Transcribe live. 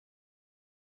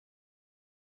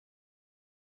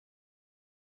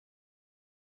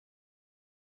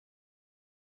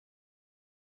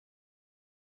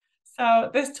So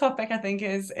this topic I think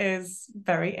is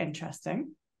very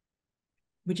interesting.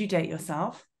 Would you date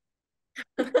yourself?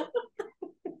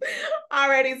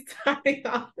 Already starting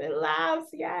off in laughs,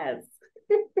 yes.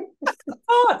 Of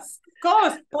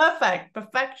course, perfect,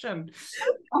 perfection.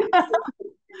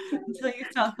 Until you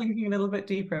start thinking a little bit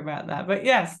deeper about that. But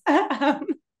yes.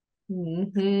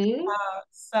 Hmm.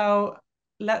 So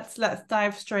let's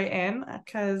dive straight in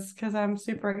because I'm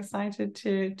super excited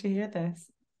to hear this.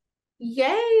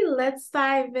 Yay, let's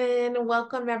dive in.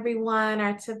 Welcome everyone.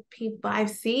 Our two people I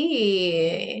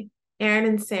see. Aaron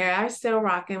and Sarah are still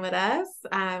rocking with us.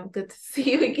 Good to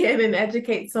see you again and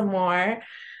educate some more.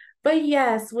 But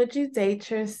yes, would you date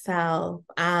yourself?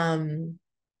 I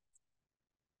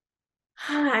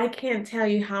can't tell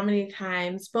you how many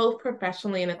times, both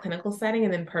professionally in a clinical setting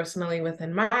and then personally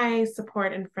within my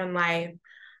support and friend life,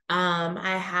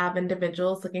 I have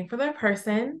individuals looking for their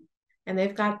person and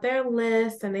they've got their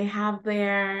list and they have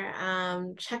their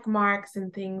check marks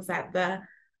and things that the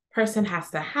person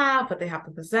has to have, what they have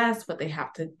to possess, what they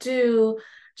have to do,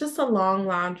 just a long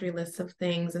laundry list of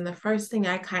things. And the first thing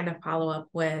I kind of follow up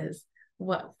with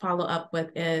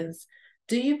is,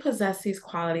 do you possess these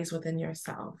qualities within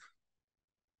yourself?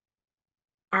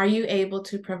 Are you able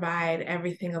to provide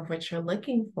everything of which you're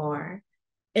looking for?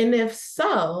 And if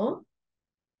so,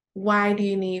 why do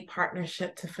you need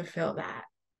partnership to fulfill that?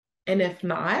 And if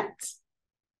not,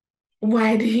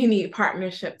 why do you need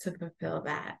partnership to fulfill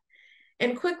that?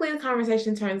 And quickly the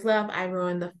conversation turns left. I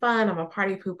ruin the fun. I'm a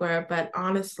party pooper. But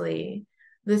honestly,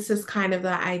 this is kind of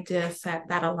the idea set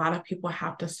that a lot of people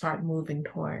have to start moving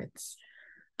towards.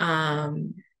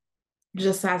 Um,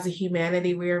 just as a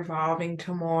humanity, we're evolving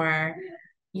to more,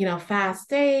 fast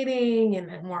dating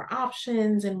and more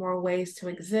options and more ways to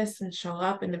exist and show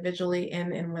up individually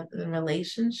in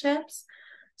relationships.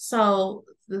 So,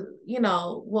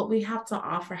 what we have to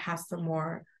offer has to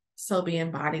more so be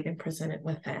embodied and presented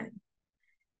within.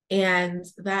 And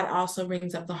that also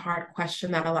brings up the hard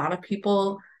question that a lot of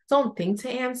people don't think to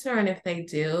answer. And if they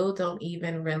do, don't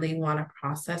even really want to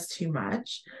process too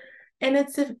much. And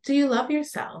it's do you love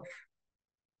yourself?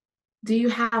 Do you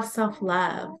have self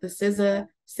love? This is a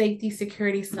safety,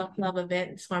 security, self love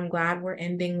event. So I'm glad we're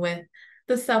ending with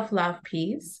the self love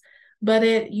piece.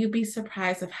 But you'd be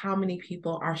surprised of how many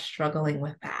people are struggling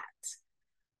with that.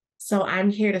 So I'm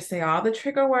here to say all the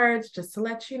trigger words just to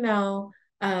let you know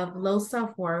of low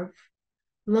self worth,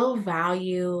 low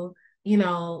value,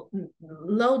 a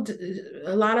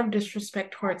lot of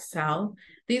disrespect towards self.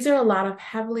 These are a lot of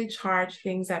heavily charged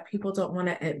things that people don't want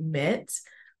to admit,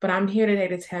 but I'm here today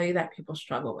to tell you that people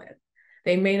struggle with.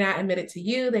 They may not admit it to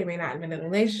you, they may not admit it in a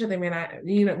relationship, they may not,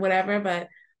 whatever, but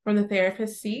from the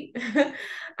therapist seat,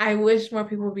 I wish more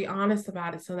people would be honest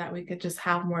about it so that we could just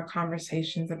have more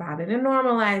conversations about it and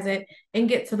normalize it and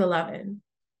get to the loving.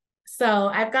 So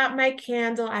I've got my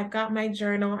candle, I've got my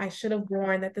journal. I should have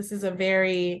warned that this is a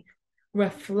very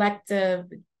reflective,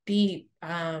 deep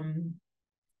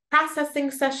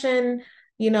processing session.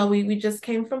 We just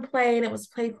came from play and it was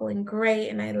playful and great,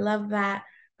 and I love that.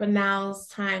 But now it's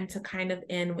time to kind of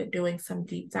end with doing some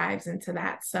deep dives into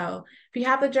that. So if you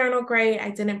have the journal, great. I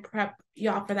didn't prep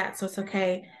y'all for that, so it's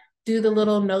okay. Do the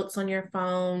little notes on your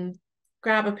phone,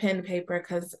 grab a pen and paper,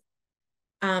 because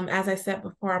as I said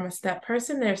before, I'm a step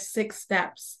person. There's 6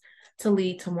 steps to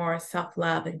lead to more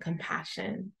self-love and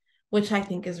compassion, which I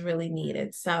think is really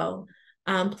needed. So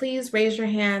please raise your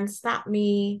hand, stop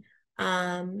me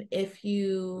if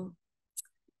you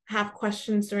have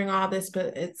questions during all this,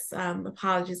 but it's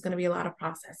apologies, going to be a lot of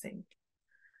processing.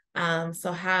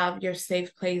 So have your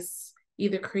safe place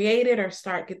either created or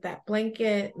get that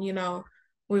blanket.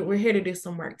 We're here to do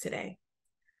some work today.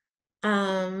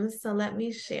 So let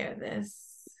me share this.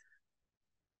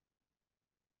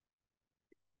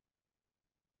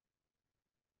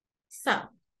 So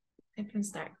I can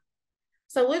start.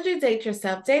 So would you date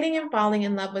yourself? Dating and falling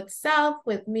in love with self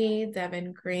with me,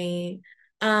 Devin Green.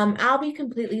 I'll be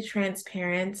completely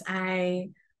transparent. My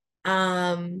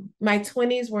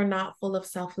 20s were not full of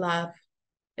self-love.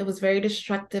 It was very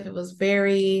destructive. It was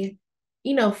very,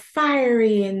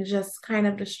 fiery and just kind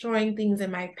of destroying things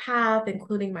in my path,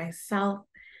 including myself.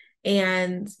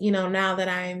 And, now that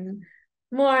I'm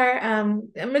more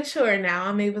mature now,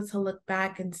 I'm able to look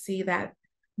back and see that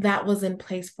that was in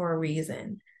place for a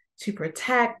reason, to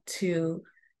protect, to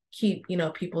keep,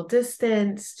 people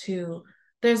distance,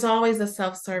 there's always a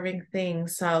self-serving thing.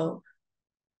 So,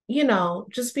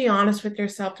 just be honest with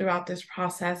yourself throughout this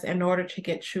process in order to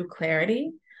get true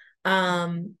clarity.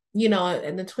 In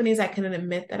the 20s, I couldn't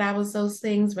admit that I was those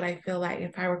things, but I feel like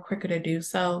if I were quicker to do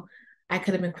so, I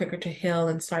could have been quicker to heal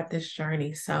and start this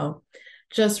journey. So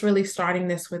just really starting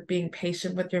this with being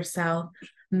patient with yourself,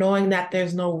 knowing that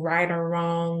there's no right or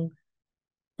wrong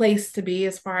place to be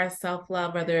as far as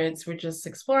self-love, whether it's we're just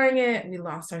exploring it, we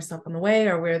lost ourselves on the way,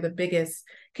 or we're the biggest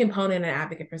component and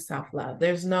advocate for self-love.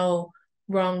 There's no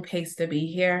wrong place to be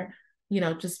here.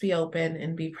 Just be open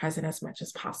and be present as much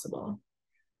as possible.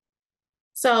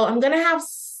 So I'm going to have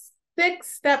 6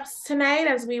 steps tonight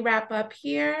as we wrap up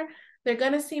here. They're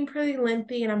going to seem pretty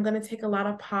lengthy, and I'm going to take a lot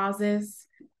of pauses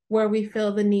where we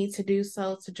feel the need to do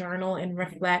so, to journal and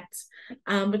reflect.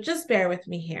 But just bear with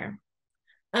me here.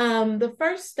 The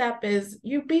first step is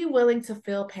you be willing to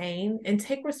feel pain and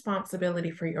take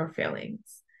responsibility for your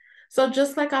feelings. So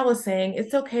just like I was saying,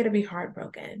 it's okay to be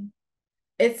heartbroken.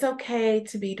 It's okay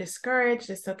to be discouraged.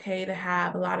 It's okay to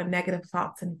have a lot of negative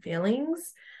thoughts and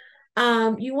feelings.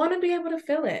 You want to be able to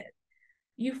feel it.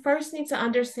 You first need to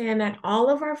understand that all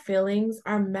of our feelings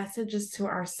are messages to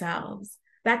ourselves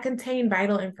that contain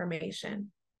vital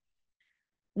information.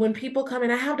 When people come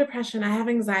in, I have depression, I have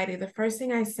anxiety, the first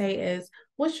thing I say is,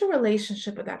 what's your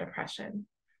relationship with that depression?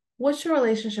 What's your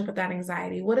relationship with that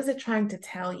anxiety? What is it trying to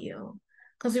tell you?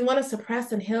 Because we want to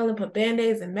suppress and heal and put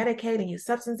band-aids and medicate and use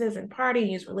substances and party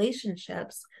and use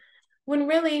relationships, when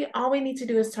really all we need to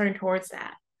do is turn towards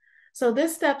that. So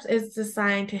this step is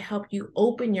designed to help you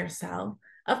open yourself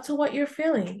up to what you're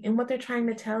feeling and what they're trying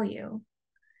to tell you.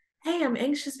 Hey, I'm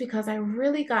anxious because I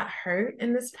really got hurt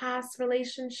in this past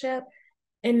relationship.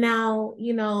 And now,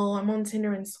 I'm on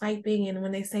Tinder and swiping. And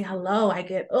when they say hello, I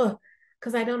get,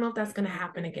 because I don't know if that's going to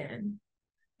happen again.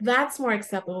 That's more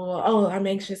acceptable. Oh, I'm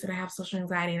anxious and I have social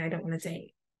anxiety and I don't want to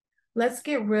date. Let's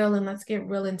get real, and let's get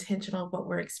real intentional of what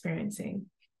we're experiencing.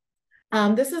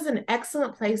 This is an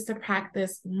excellent place to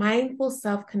practice mindful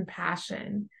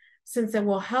self-compassion, since it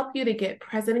will help you to get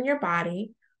present in your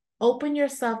body, open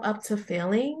yourself up to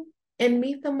feeling, and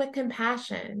meet them with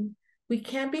compassion. We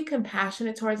can't be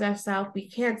compassionate towards ourselves. We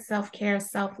can't self-care,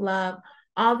 self-love,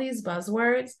 all these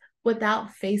buzzwords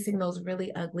without facing those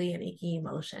really ugly and icky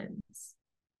emotions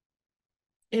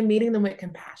and meeting them with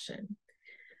compassion.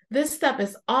 This step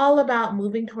is all about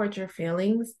moving towards your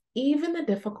feelings, even the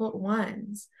difficult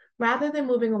ones, rather than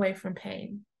moving away from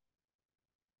pain.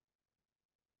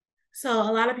 So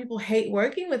a lot of people hate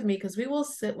working with me because we will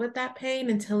sit with that pain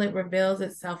until it reveals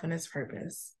itself in its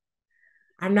purpose.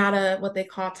 I'm not a what they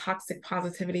call toxic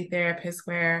positivity therapist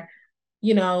where,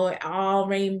 all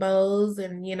rainbows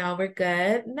and, we're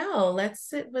good. No, let's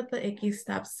sit with the icky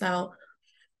stuff. So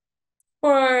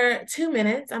for 2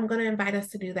 minutes, I'm going to invite us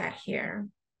to do that here.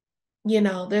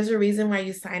 There's a reason why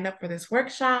you signed up for this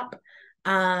workshop.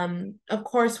 Of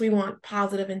course, we want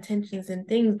positive intentions and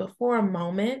things, but for a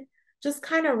moment, just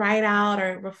kind of write out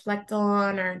or reflect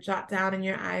on or jot down in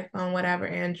your iPhone, whatever,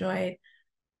 Android.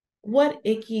 What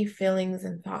icky feelings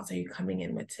and thoughts are you coming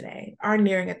in with today? Are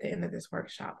nearing at the end of this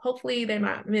workshop. Hopefully they're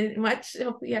not much.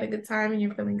 Hopefully you had a good time and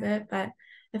you're feeling good. But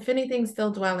if anything's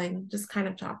still dwelling, just kind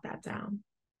of jot that down.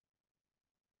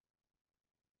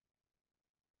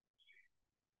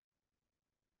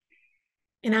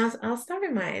 And I'll start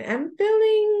with mine. I'm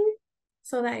feeling,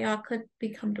 so that y'all could be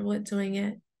comfortable with doing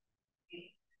it.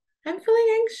 I'm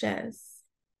feeling anxious.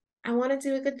 I want to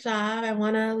do a good job. I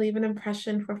want to leave an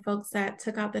impression for folks that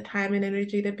took out the time and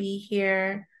energy to be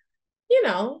here,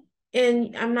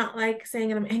 and I'm not like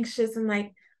saying I'm anxious and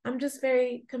I'm just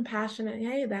very compassionate.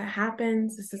 Hey, that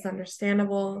happens. This is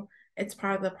understandable. It's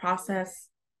part of the process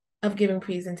of giving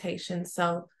presentations.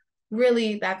 So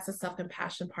really, that's the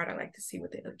self-compassion part I like to see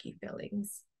with the icky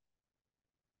feelings.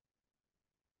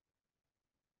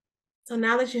 So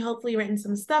now that you hopefully written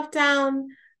some stuff down,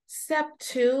 step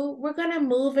 2, we're going to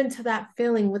move into that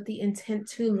feeling with the intent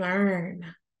to learn.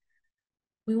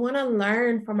 We want to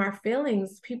learn from our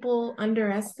feelings. People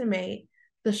underestimate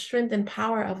the strength and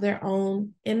power of their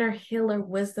own inner healer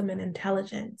wisdom and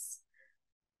intelligence.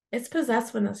 It's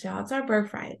possessed with us, y'all. It's our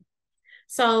birthright.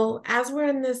 So as we're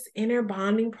in this inner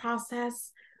bonding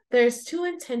process, there's 2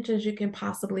 intentions you can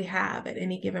possibly have at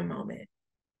any given moment.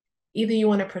 Either you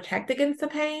want to protect against the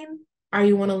pain, or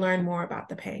you want to learn more about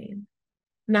the pain.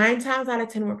 9 times out of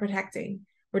 10, we're protecting.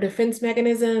 We're defense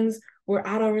mechanisms, we're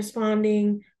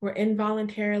auto-responding, we're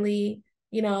involuntarily,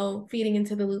 feeding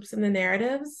into the loops and the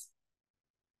narratives.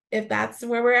 If that's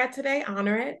where we're at today,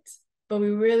 honor it. But we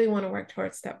really want to work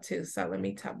towards step 2. So let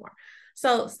me tell more.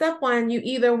 So step 1, you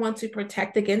either want to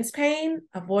protect against pain,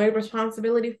 avoid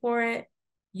responsibility for it,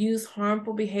 use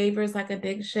harmful behaviors like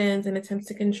addictions and attempts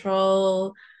to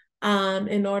control,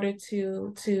 in order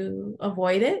to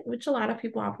avoid it, which a lot of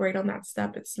people operate on that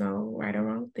step. It's no right or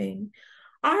wrong thing.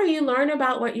 Or you learn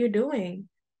about what you're doing,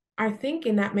 are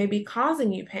thinking that may be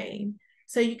causing you pain,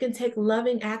 so you can take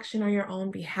loving action on your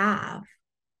own behalf.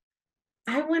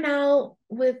 I went out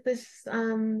with this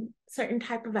certain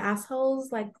type of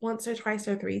assholes like once or twice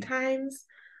or three times.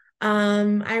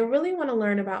 I really want to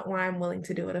learn about why I'm willing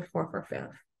to do it a fourth or fifth.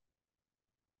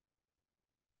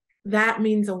 That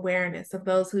means awareness of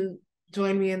those who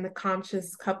joined me in the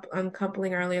conscious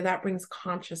uncoupling earlier. That brings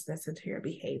consciousness into your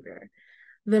behavior.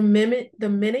 The minute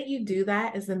you do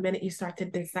that is the minute you start to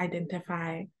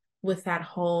disidentify with that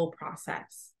whole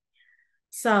process.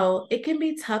 So it can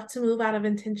be tough to move out of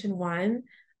intention one,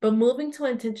 but moving to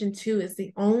intention two is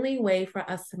the only way for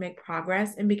us to make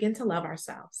progress and begin to love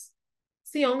ourselves.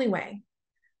 It's the only way.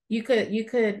 You could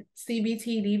CBT,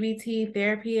 DBT,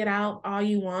 therapy it out all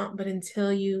you want, but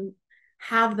until you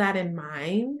have that in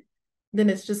mind, then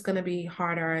it's just going to be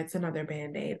harder. It's another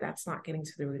band-aid that's not getting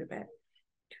to the root of it.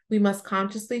 We must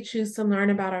consciously choose to learn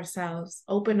about ourselves,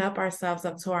 open up ourselves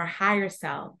up to our higher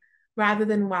self, rather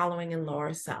than wallowing in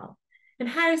lower self. And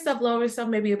higher self, lower self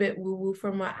may be a bit woo-woo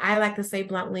from what I like to say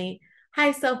bluntly,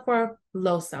 high self-worth,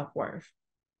 low self-worth.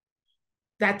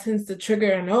 That tends to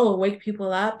trigger and wake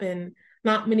people up, and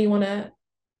not many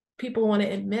people want to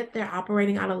admit they're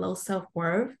operating out of low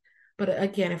self-worth. But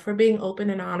again, if we're being open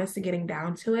and honest and getting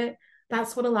down to it,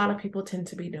 that's what a lot of people tend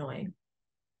to be doing.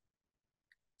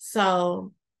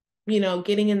 So,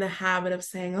 getting in the habit of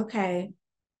saying, okay,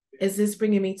 is this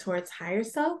bringing me towards higher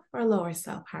self or lower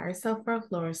self? Higher self-worth,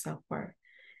 lower self-worth.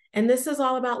 And this is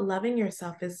all about loving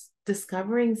yourself, is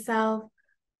discovering self,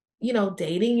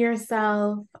 dating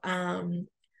yourself.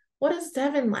 What is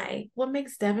Devin like? What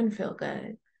makes Devin feel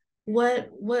good? What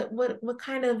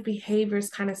kind of behaviors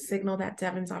kind of signal that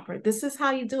Devin's operate? This is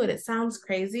how you do it. It sounds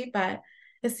crazy, but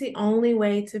it's the only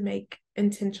way to make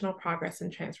intentional progress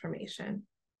and transformation.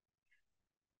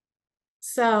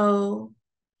 So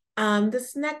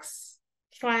this next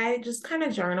slide, just kind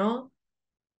of journal.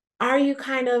 Are you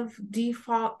kind of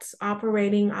default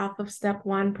operating off of step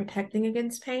one, protecting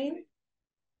against pain?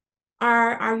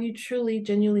 Are you truly,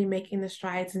 genuinely making the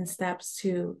strides and steps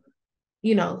to,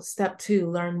 step two,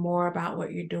 learn more about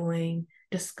what you're doing,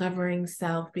 discovering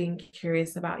self, being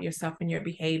curious about yourself and your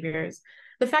behaviors?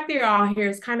 The fact that you're all here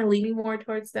is kind of leaning more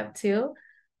towards step two,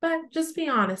 but just be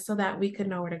honest so that we can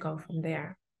know where to go from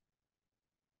there.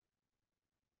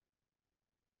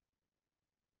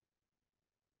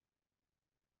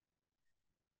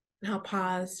 And I'll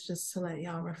pause just to let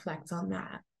y'all reflect on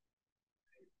that.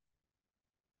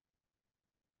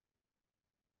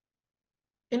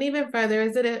 And even further,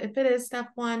 if it is step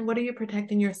one, what are you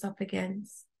protecting yourself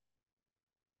against?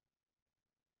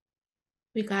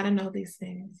 We got to know these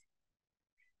things.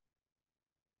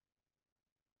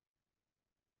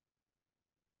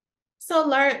 So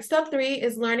step three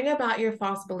is learning about your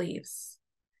false beliefs,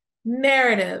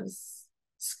 narratives,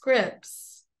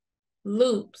 scripts,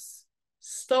 loops,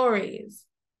 stories.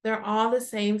 They're all the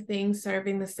same thing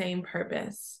serving the same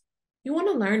purpose. You want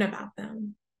to learn about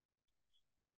them.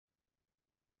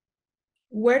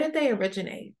 Where did they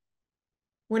originate?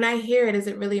 When I hear it, is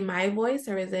it really my voice,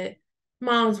 or is it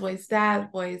mom's voice,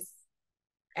 dad's voice,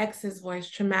 ex's voice,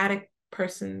 traumatic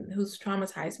person who's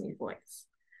traumatized me voice?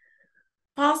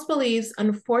 False beliefs,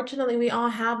 unfortunately, we all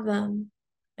have them.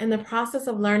 In the process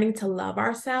of learning to love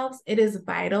ourselves, it is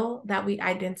vital that we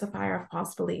identify our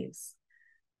false beliefs.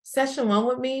 Session one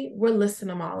with me, we're listing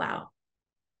them all out.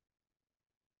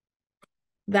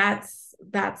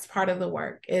 That's part of the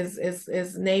work,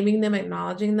 is naming them,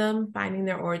 acknowledging them, finding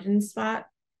their origin spot,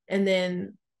 and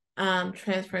then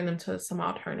transferring them to some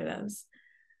alternatives.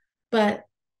 But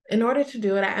in order to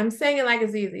do it, I'm saying it like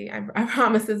it's easy. I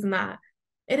promise it's not.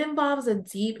 It involves a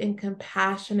deep and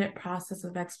compassionate process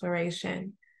of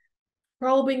exploration,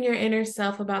 probing your inner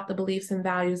self about the beliefs and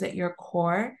values at your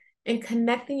core, and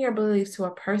connecting your beliefs to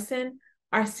a person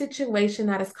or situation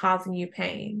that is causing you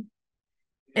pain.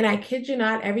 And I kid you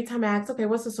not, every time I ask, okay,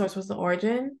 what's the source? What's the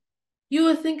origin? You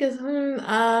would think is,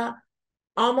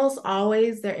 almost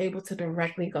always they're able to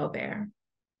directly go there.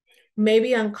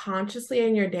 Maybe unconsciously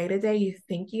in your day-to-day, you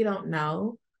think you don't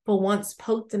know, but once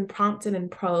poked and prompted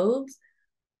and probed,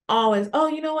 always, oh,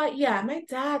 you know what? Yeah, my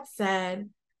dad said,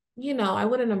 I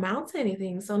wouldn't amount to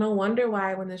anything. So no wonder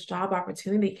why when this job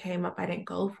opportunity came up, I didn't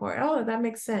go for it. Oh, that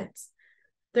makes sense.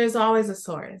 There's always a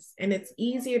source, and it's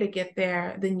easier to get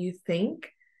there than you think.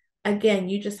 Again,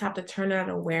 you just have to turn that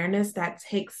awareness that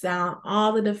takes down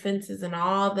all the defenses and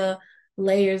all the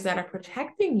layers that are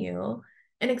protecting you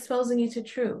and exposing you to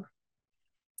truth.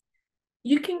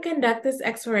 You can conduct this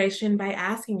exploration by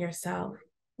asking yourself,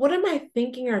 what am I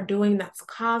thinking or doing that's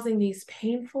causing these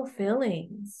painful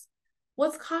feelings?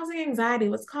 What's causing anxiety?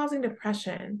 What's causing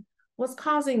depression? What's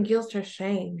causing guilt or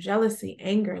shame, jealousy,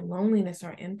 anger, loneliness,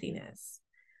 or emptiness?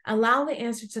 Allow the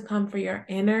answer to come from your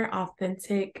inner,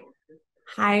 authentic,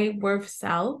 high worth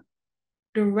self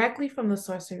directly from the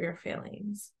source of your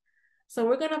feelings. So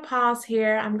we're going to pause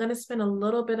here. I'm going to spend a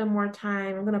little bit of more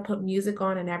time. I'm going to put music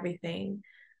on and everything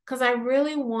because I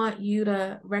really want you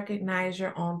to recognize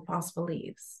your own false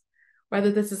beliefs.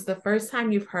 Whether this is the first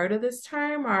time you've heard of this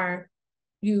term or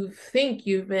you think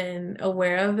you've been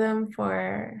aware of them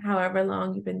for however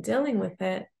long you've been dealing with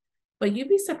it, but you'd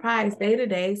be surprised day to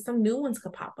day, some new ones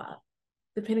could pop up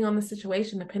depending on the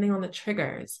situation, depending on the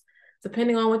triggers,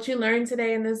 depending on what you learned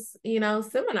today in this,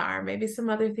 seminar. Maybe some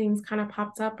other things kind of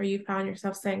popped up or you found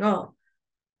yourself saying, oh,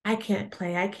 I can't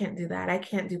play. I can't do that. I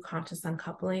can't do conscious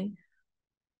uncoupling.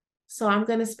 So I'm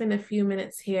going to spend a few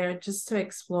minutes here just to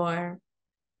explore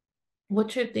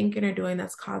what you're thinking or doing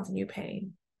that's causing you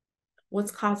pain.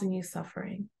 What's causing you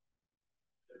suffering?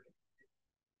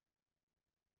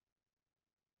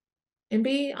 And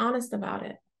be honest about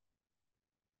it.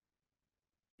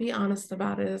 Be honest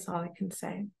about it is all I can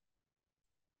say.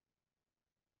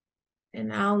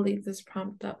 And I'll leave this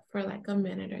prompt up for like a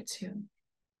minute or two.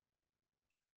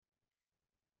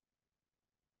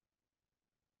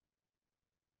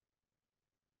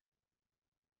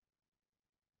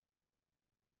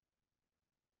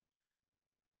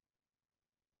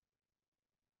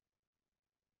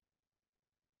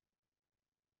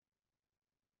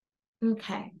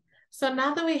 Okay. So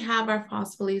now that we have our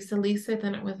false beliefs, at least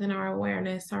within our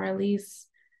awareness, or at least,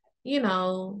 you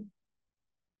know,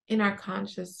 in our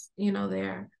conscious,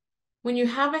 there, when you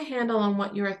have a handle on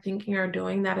what you are thinking or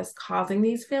doing that is causing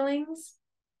these feelings,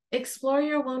 explore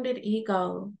your wounded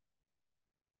ego.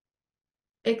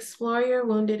 Explore your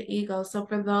wounded ego. So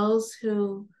for those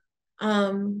who,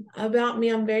 about me,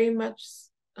 I'm very much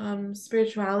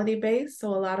spirituality based. So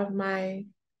a lot of my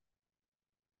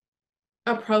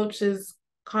approach is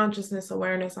consciousness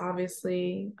awareness,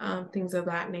 obviously, things of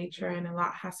that nature, and a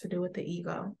lot has to do with the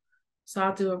ego. So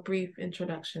I'll do a brief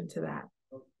introduction to that.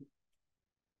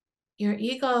 Your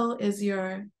ego is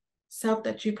your self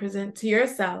that you present to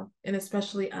yourself and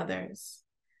especially others.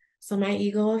 So my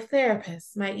ego of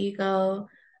therapist, my ego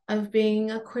of being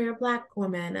a queer Black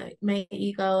woman, my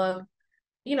ego of,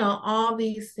 all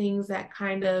these things that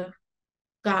kind of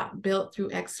got built through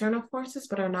external forces,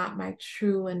 but are not my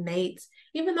true innate,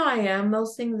 even though I am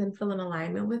those things and feel in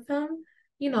alignment with them.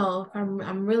 If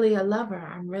I'm really a lover,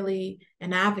 I'm really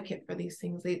an advocate for these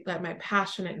things, like my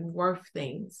passionate and worth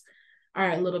things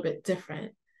are a little bit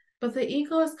different. But the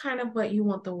ego is kind of what you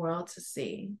want the world to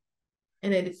see.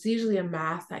 And it's usually a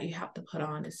mask that you have to put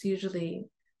on. It's usually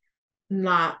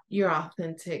not your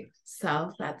authentic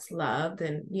self that's loved.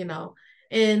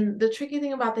 And the tricky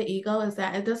thing about the ego is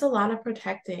that it does a lot of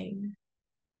protecting.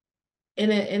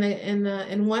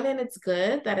 In one end, it's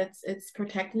good that it's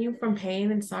protecting you from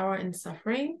pain and sorrow and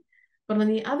suffering. But on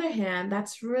the other hand,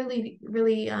 that's really,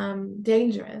 really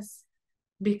dangerous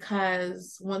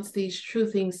because once these true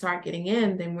things start getting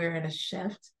in, then we're in a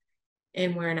shift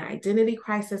and we're in an identity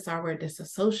crisis, or we're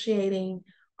disassociating,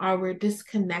 or we're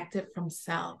disconnected from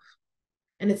self.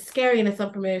 And it's scary and it's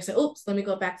unfamiliar. So, oops, let me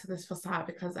go back to this facade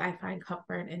because I find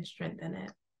comfort and strength in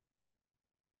it.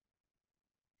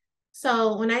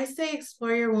 So when I say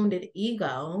explore your wounded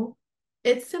ego,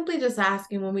 it's simply just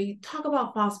asking, when we talk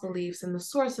about false beliefs and the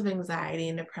source of anxiety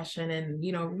and depression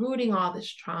and, rooting all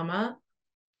this trauma,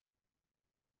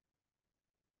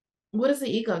 what does the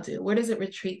ego do? Where does it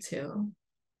retreat to?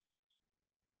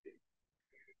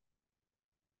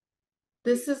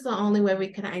 This is the only way we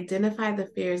can identify the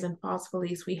fears and false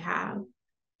beliefs we have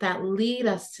that lead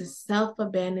us to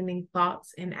self-abandoning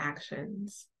thoughts and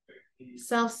actions,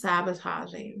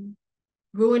 self-sabotaging,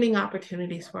 ruining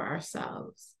opportunities for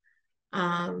ourselves,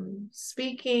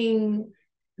 speaking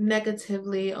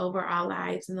negatively over our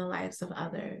lives and the lives of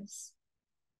others.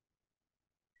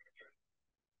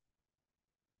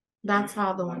 That's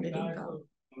how the wounded ego.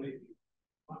 I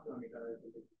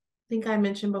think I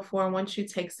mentioned before, once you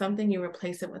take something, you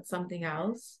replace it with something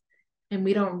else. And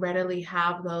we don't readily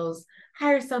have those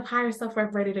higher self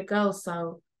ready to go.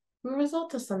 So we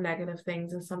result to some negative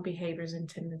things and some behaviors and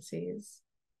tendencies.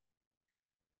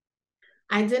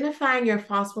 Identifying your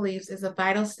false beliefs is a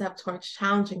vital step towards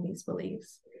challenging these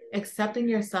beliefs, accepting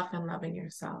yourself and loving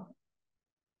yourself.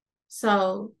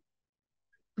 So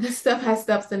this stuff has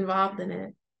steps involved in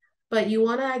it, but you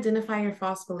want to identify your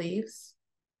false beliefs.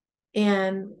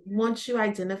 And once you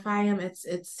identify them,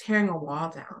 it's tearing a wall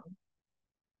down.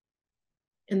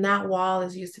 And that wall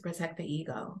is used to protect the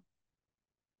ego.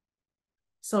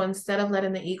 So instead of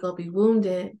letting the ego be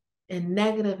wounded and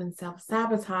negative and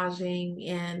self-sabotaging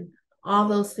and all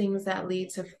those things that lead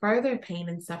to further pain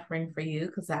and suffering for you,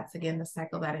 because that's again the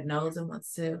cycle that it knows and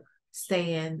wants to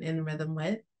stay in rhythm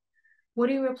with, what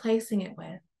are you replacing it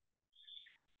with?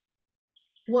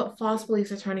 what false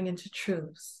beliefs are turning into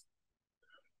truths?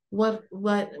 What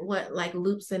like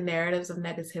loops and narratives of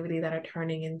negativity that are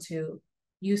turning into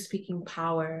you speaking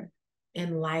power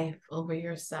in life over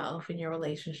yourself and your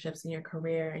relationships and your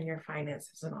career and your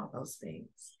finances and all those things.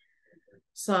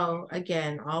 So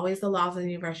again, always the laws of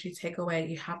the universe you take away,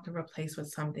 you have to replace with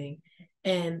something,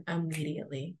 and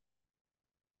immediately.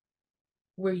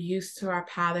 We're used to our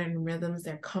pattern and rhythms.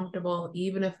 They're comfortable,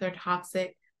 even if they're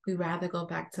toxic. We rather go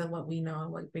back to what we know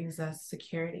and what brings us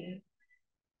security.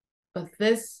 But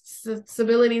this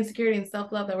stability and security and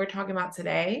self-love that we're talking about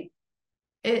today,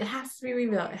 it has to be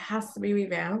rebuilt. It has to be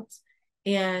revamped.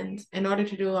 And in order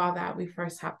to do all that, we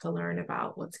first have to learn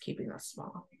about what's keeping us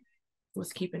small,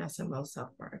 what's keeping us in low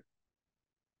self-worth.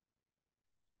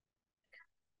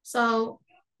 So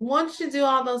once you do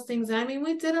all those things, I mean,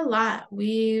 we did a lot.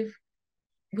 We've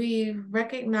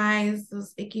recognized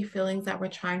those icky feelings that we're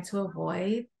trying to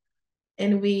avoid,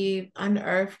 and we've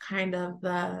unearthed kind of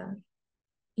the,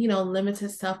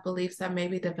 limited self-beliefs that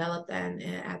maybe developed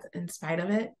in spite of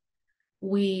it.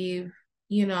 We've,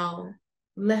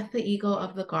 let the ego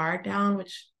of the guard down,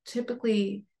 which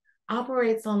typically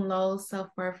operates on low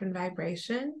self-worth and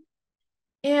vibration.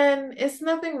 And it's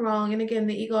nothing wrong. And again,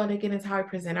 the ego, again, is how we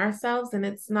present ourselves. And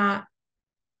it's not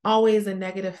always a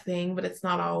negative thing, but it's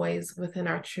not always within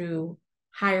our true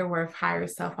higher worth, higher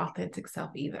self, authentic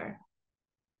self either.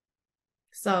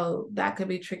 So that could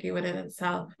be tricky within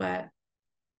itself, but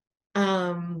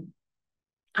I'm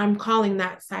calling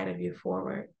that side of you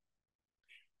forward.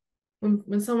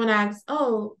 When someone asks,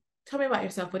 oh, tell me about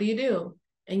yourself, what do you do?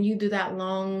 And you do that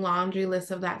long laundry list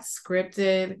of that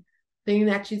scripted thing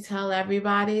that you tell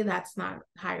everybody, that's not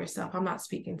higher self. I'm not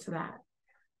speaking to that.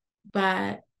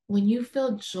 But when you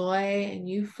feel joy and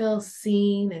you feel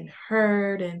seen and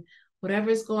heard and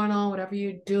whatever's going on, whatever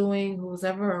you're doing, who's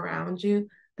ever around you,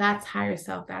 that's higher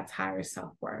self, that's higher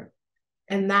self-worth.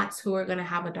 And that's who we're going to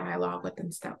have a dialogue with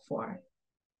in step 4.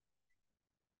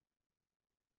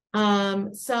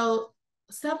 So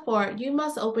step 4, you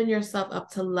must open yourself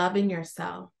up to loving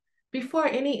yourself before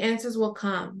any answers will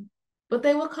come, but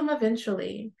they will come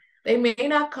eventually. They may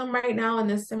not come right now in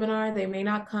this seminar. They may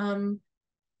not come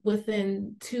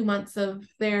within 2 months of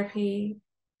therapy.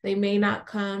 They may not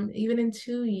come even in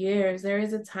 2 years. There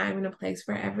is a time and a place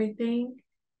for everything.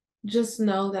 Just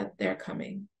know that they're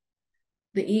coming.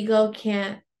 The ego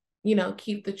can't,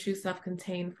 keep the true self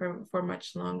contained for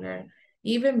much longer.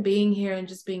 Even being here and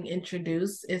just being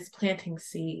introduced is planting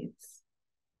seeds.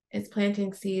 It's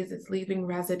planting seeds. It's leaving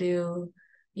residue.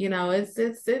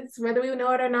 It's whether we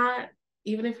know it or not.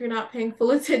 Even if you're not paying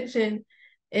full attention,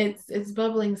 it's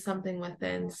bubbling something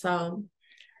within. So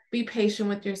be patient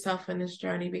with yourself in this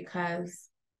journey, because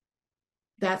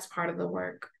that's part of the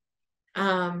work.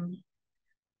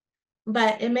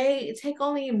 But it may take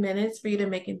only minutes for you to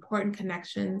make important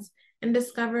connections and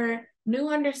discover new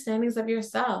understandings of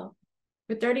yourself.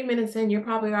 For 30 minutes in, you're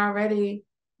probably already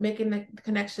making the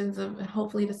connections of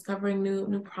hopefully discovering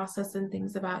new process and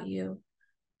things about you.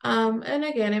 And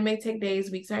again, it may take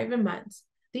days, weeks, or even months.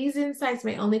 These insights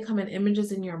may only come in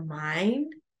images in your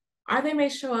mind, or they may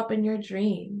show up in your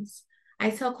dreams. I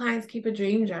tell clients keep a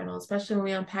dream journal, especially when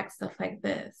we unpack stuff like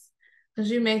this. Because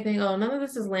you may think, oh, none of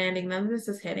this is landing, none of this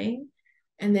is hitting,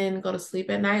 and then go to sleep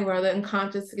at night where the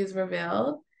unconscious is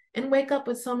revealed and wake up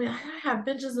with so many. I have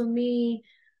visions of me,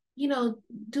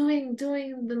 doing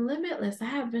the limitless. I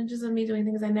have visions of me doing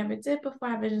things I never did before.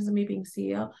 I have visions of me being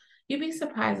CEO. You'd be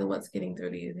surprised at what's getting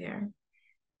through to you there.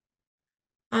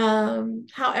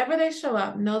 However they show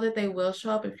up, know that they will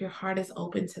show up if your heart is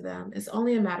open to them. It's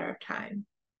only a matter of time.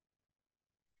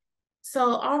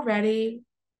 So already,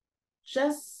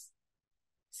 just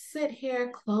sit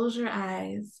here, close your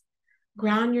eyes,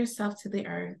 ground yourself to the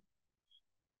earth.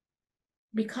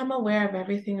 Become aware of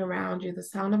everything around you, the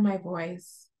sound of my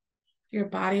voice, your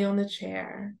body on the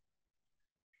chair.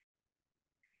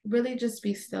 Really just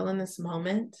be still in this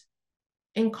moment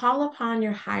and call upon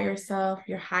your higher self,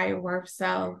 your higher worth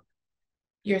self,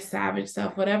 your savage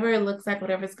self, whatever it looks like,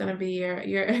 whatever it's going to be,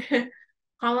 your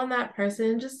call on that person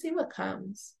and just see what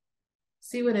comes.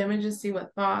 See what images, see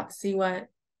what thoughts,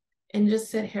 and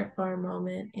just sit here for a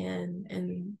moment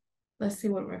and let's see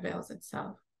what reveals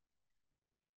itself.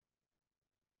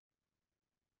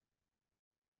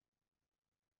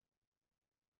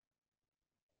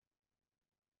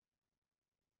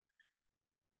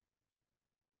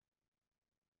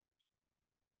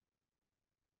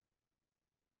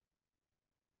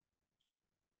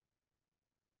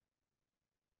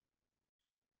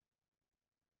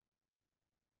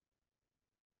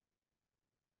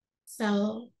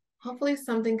 So hopefully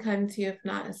something comes to you. If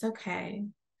not, it's okay.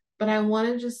 But I want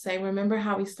to just say, remember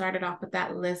how we started off with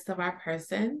that list of our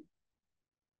person?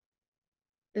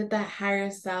 Did that higher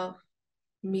self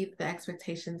meet the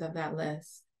expectations of that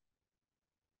list?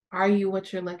 Are you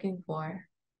what you're looking for?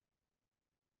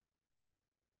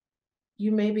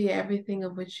 You may be everything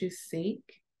of which you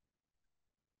seek.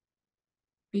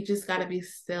 You just got to be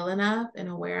still enough and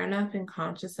aware enough and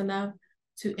conscious enough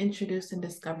to introduce and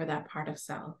discover that part of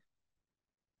self.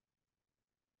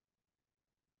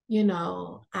 You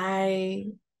know,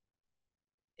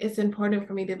 it's important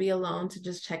for me to be alone to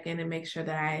just check in and make sure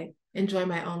that I enjoy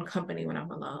my own company when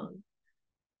I'm alone.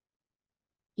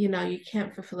 You know, you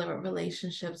can't fulfill it with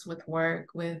relationships, with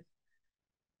work, with,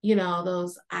 you know,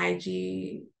 those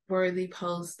IG worthy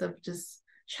posts of just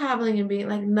traveling and being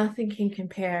like, nothing can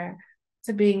compare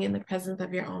to being in the presence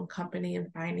of your own company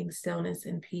and finding stillness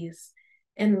and peace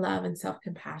and love and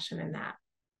self-compassion in that.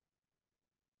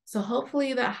 So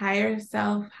hopefully that higher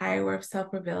self, higher worth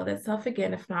self revealed itself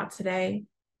again. If not today,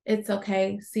 it's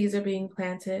okay. Seeds are being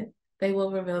planted. They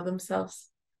will reveal themselves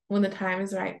when the time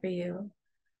is right for you.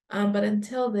 But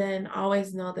until then,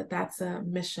 always know that that's a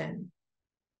mission.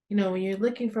 You know, when you're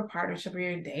looking for partnership or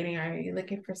you're dating or you're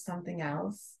looking for something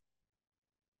else,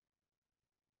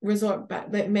 resort back,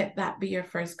 let that be your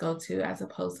first go-to as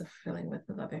opposed to filling with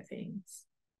other things.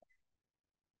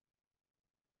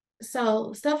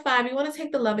 So step 5, you want to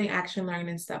take the loving action learned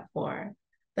in step 4.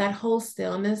 That whole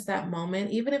stillness, that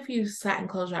moment, even if you sat and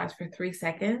closed your eyes for 3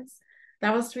 seconds,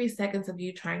 that was 3 seconds of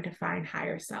you trying to find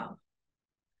higher self.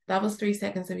 That was 3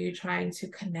 seconds of you trying to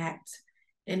connect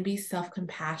and be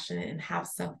self-compassionate and have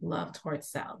self-love towards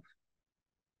self.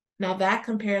 Now that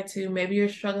compared to maybe you're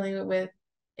struggling with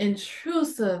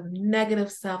intrusive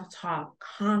negative self-talk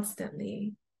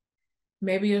constantly.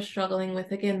 Maybe you're struggling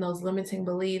with, again, those limiting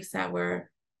beliefs that were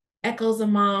echoes of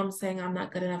mom saying I'm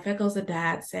not good enough, echoes of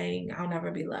dad saying I'll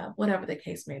never be loved, whatever the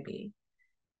case may be.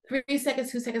 3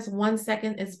 seconds, 2 seconds, 1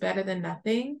 second is better than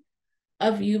nothing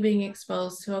of you being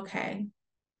exposed to, okay,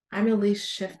 I'm at least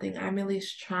shifting, I'm at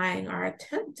least trying or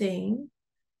attempting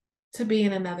to be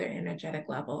in another energetic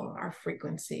level or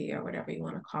frequency or whatever you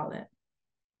want to call it.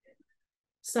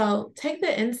 So take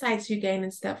the insights you gain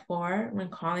in step 4 when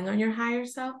calling on your higher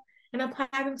self and apply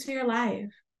them to your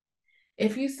life.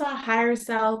 If you saw higher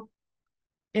self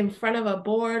in front of a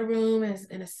boardroom as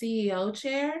in a CEO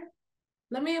chair,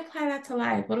 let me apply that to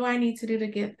life. What do I need to do to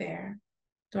get there?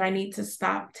 Do I need to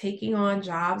stop taking on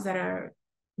jobs that are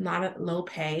not at low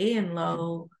pay and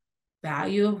low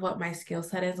value of what my skill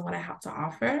set is and what I have to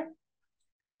offer?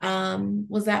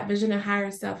 Was that vision of higher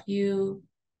self you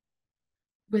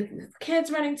with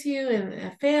kids running to you and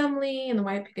a family and the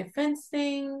white picket fence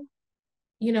thing,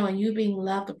 you know, and you being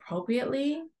loved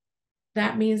appropriately?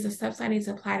 That means the steps I need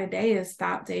to apply today is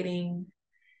stop dating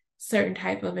certain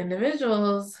type of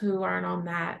individuals who aren't on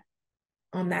that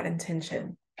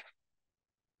intention,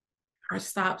 or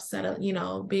stop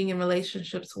being in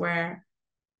relationships where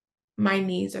my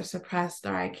needs are suppressed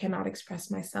or I cannot express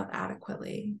myself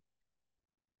adequately.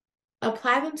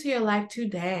 Apply them to your life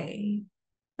today.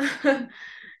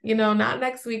 You know, not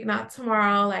next week, not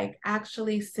tomorrow. Like,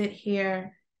 actually sit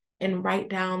here and write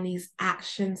down these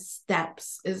action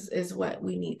steps is what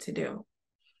we need to do.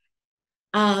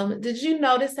 Did you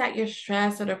notice that your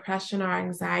stress or depression or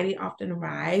anxiety often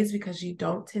rise because you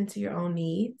don't tend to your own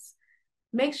needs?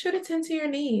 Make sure to tend to your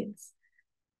needs.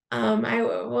 I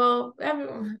work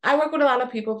with a lot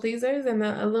of people pleasers, and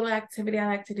a little activity I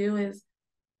like to do is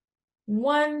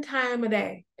 1 time a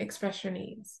day, express your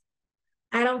needs.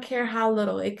 I don't care how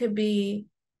little. It could be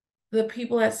the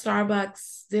people at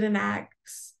Starbucks didn't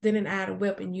add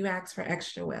whip and you asked for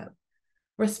extra whip.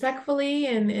 Respectfully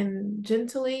and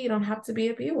gently, you don't have to be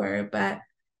a B word, but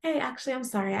hey, actually, I'm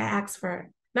sorry. I asked for,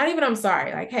 not even I'm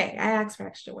sorry, like, hey, I asked for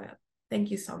extra whip.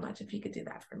 Thank you so much if you could do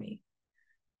that for me.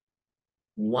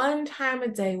 1 time a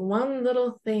day, one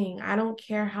little thing, I don't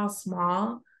care how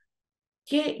small,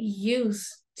 get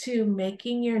used to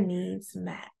making your needs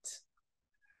met.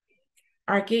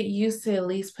 Or get used to at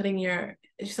least putting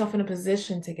yourself in a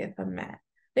position to get them met.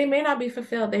 They may not be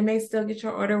fulfilled. They may still get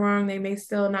your order wrong. They may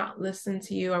still not listen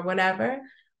to you or whatever,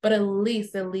 but at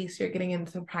least you're getting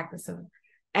into the practice of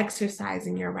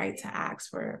exercising your right to ask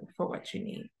for what you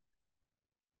need.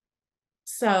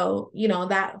 So, you know,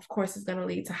 that of course is going to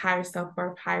lead to higher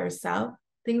self-worth, higher self,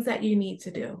 things that you need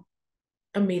to do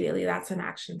immediately. That's an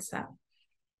action step.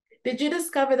 Did you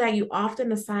discover that you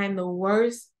often assign the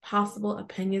worst possible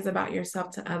opinions about yourself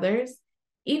to others,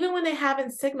 even when they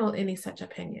haven't signaled any such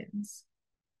opinions?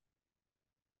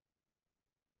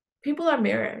 People are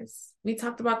mirrors. We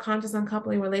talked about conscious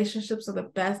uncoupling. Relationships are the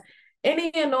best.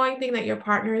 Any annoying thing that your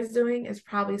partner is doing is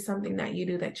probably something that you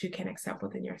do that you can accept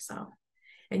within yourself.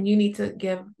 And you need to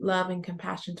give love and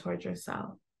compassion towards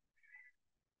yourself.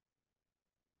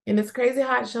 And it's crazy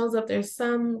how it shows up. There's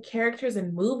some characters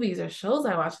in movies or shows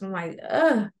I watch, and I'm like,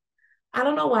 ugh, I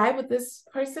don't know why, but this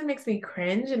person makes me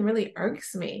cringe and really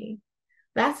irks me.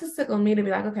 That's just tickle me to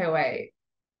be like, okay, wait,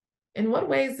 in what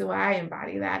ways do I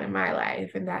embody that in my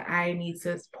life and that I need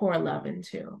to pour love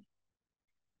into?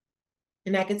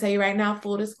 And I can tell you right now,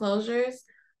 full disclosures,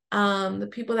 the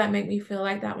people that make me feel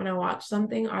like that when I watch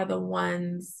something are the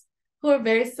ones who are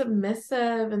very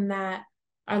submissive and that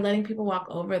are letting people walk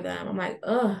over them. I'm like,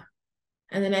 ugh.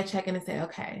 And then I check in and say,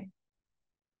 okay,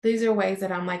 these are ways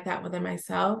that I'm like that within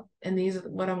myself. And these are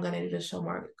what I'm going to do to show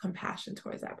more compassion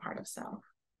towards that part of self.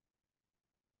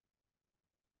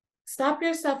 Stop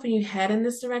yourself when you head in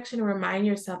this direction and remind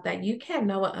yourself that you can't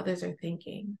know what others are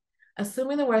thinking.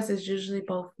 Assuming the worst is usually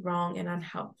both wrong and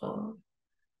unhelpful.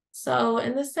 So,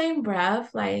 in the same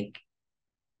breath, like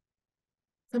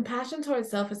compassion towards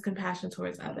self is compassion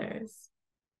towards others.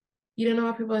 You don't know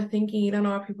what people are thinking, you don't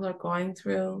know what people are going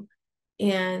through.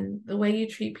 And the way you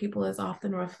treat people is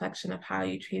often a reflection of how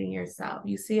you're treating yourself.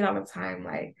 You see it all the time,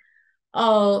 like,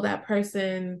 oh, that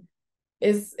person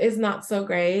is not so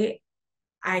great.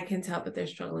 I can tell that they're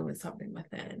struggling with something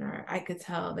within, or I could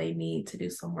tell they need to do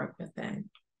some work within.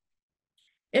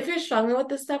 If you're struggling with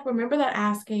this stuff, remember that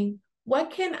asking,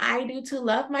 what can I do to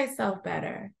love myself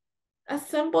better? A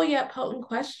simple yet potent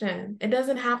question. It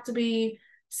doesn't have to be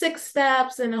 6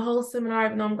 steps and a whole seminar.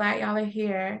 Even though I'm glad y'all are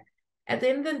here. At the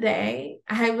end of the day,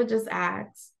 I would just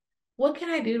ask, what can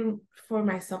I do for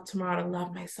myself tomorrow to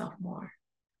love myself more?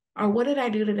 Or what did I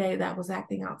do today that was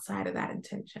acting outside of that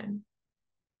intention?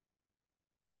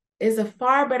 Is a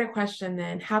far better question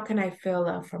than how can I feel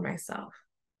love for myself?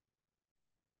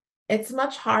 It's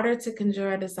much harder to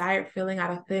conjure a desired feeling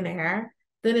out of thin air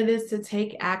than it is to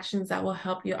take actions that will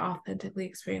help you authentically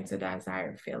experience a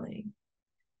desired feeling.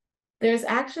 There's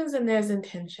actions and there's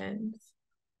intentions.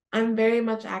 I'm very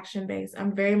much action-based.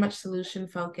 I'm very much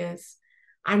solution-focused.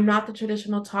 I'm not the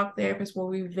traditional talk therapist where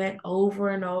we vent over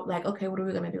and over, like, okay, what are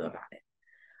we going to do about it?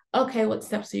 Okay, what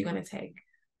steps are you going to take?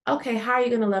 Okay, how are you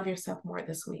going to love yourself more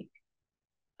this week?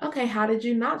 Okay, how did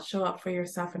you not show up for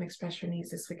yourself and express your needs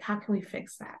this week? How can we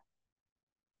fix that?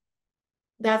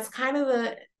 That's kind of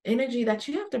the energy that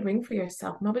you have to bring for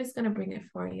yourself. Nobody's going to bring it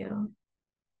for you.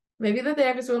 Maybe the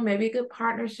therapist will, maybe a good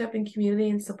partnership and community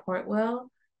and support will,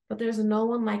 but there's no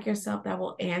one like yourself that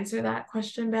will answer that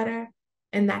question better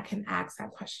and that can ask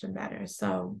that question better.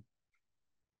 So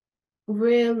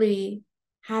really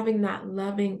having that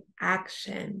loving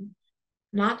action,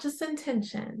 not just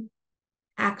intention,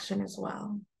 action as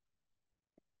well.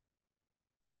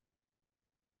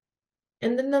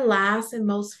 And then the last and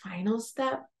most final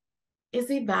step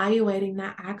is evaluating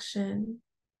that action.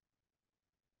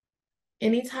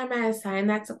 Anytime I assign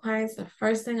that to clients, the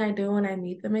first thing I do when I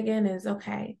meet them again is,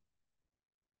 okay,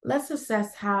 let's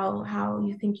assess how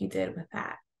you think you did with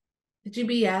that. Did you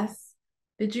BS?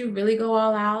 Did you really go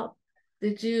all out?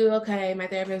 Did you, okay, my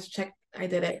therapist checked, I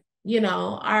did it.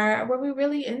 Were we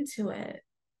really into it?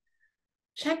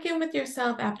 Check in with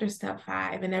yourself after step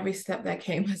 5 and every step that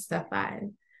came with step 5.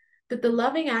 Did the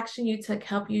loving action you took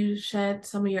help you shed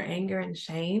some of your anger and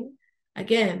shame?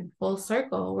 Again, full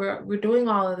circle. We're doing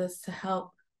all of this to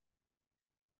help,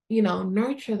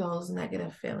 nurture those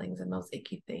negative feelings and those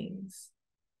icky things.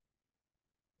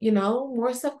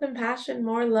 More self-compassion,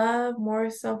 more love, more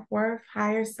self-worth,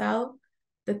 higher self.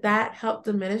 Did that help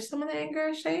diminish some of the anger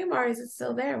and shame, or is it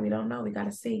still there? We don't know. We got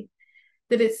to see.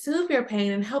 Did it soothe your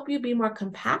pain and help you be more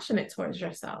compassionate towards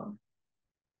yourself?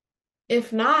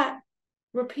 If not,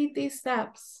 repeat these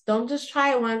steps. Don't just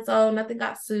try it once. Oh, nothing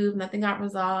got soothed, nothing got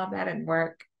resolved, that didn't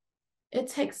work. It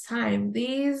takes time.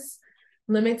 These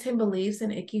limiting beliefs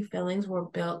and icky feelings were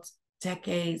built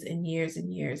decades and years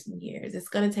and years and years. It's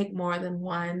going to take more than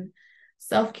one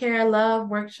self-care, love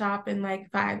workshop and like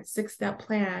 5-6 step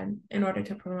plan in order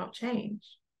to promote change.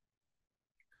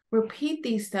 Repeat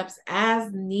these steps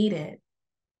as needed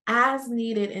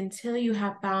until you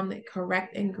have found the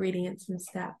correct ingredients and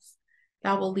steps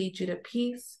that will lead you to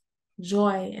peace,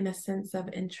 joy, and a sense of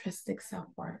intrinsic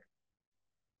self-worth.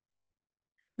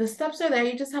 The steps are there.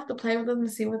 You just have to play with them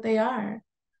and see what they are.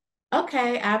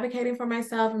 Okay, advocating for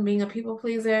myself and being a people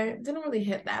pleaser didn't really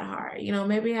hit that hard.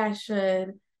 Maybe I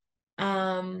should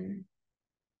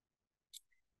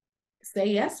say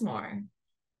yes more,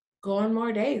 go on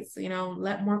more dates,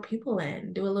 let more people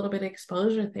in, do a little bit of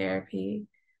exposure therapy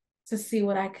to see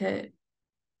what I could,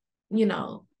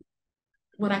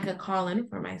 what I could call in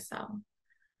for myself.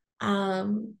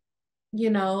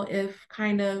 If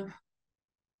kind of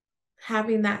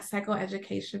having that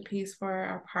psychoeducation piece for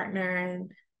our partner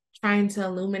and trying to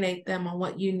illuminate them on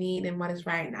what you need and what is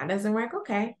right. And that doesn't work.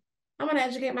 Okay, I'm going to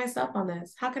educate myself on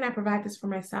this. How can I provide this for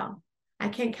myself? I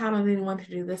can't count on anyone to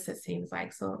do this, it seems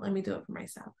like. So let me do it for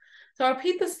myself. So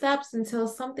repeat the steps until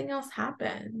something else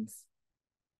happens.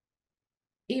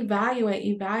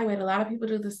 Evaluate. A lot of people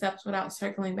do the steps without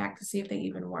circling back to see if they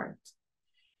even worked.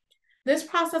 This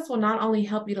process will not only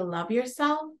help you to love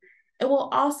yourself, it will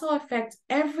also affect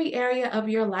every area of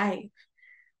your life.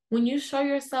 When you show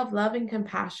yourself love and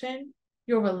compassion,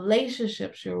 your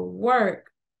relationships, your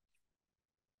work,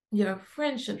 your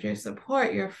friendships, your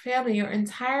support, your family, your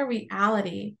entire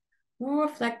reality will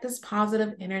reflect this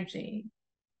positive energy.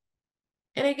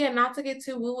 And again, not to get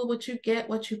too woo-woo, but you get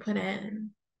what you put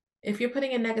in. If you're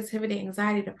putting in negativity,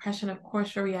 anxiety, depression, of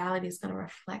course, your reality is going to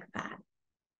reflect that.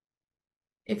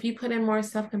 If you put in more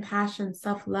self-compassion,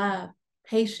 self-love,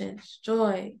 patience,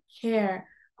 joy, care,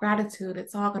 gratitude,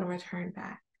 it's all going to return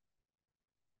back.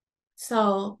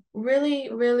 So really,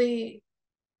 really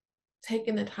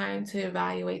taking the time to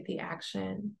evaluate the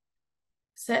action.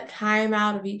 Set time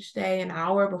out of each day, an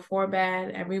hour before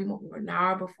bed, an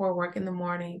hour before work in the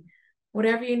morning.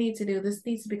 Whatever you need to do, this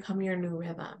needs to become your new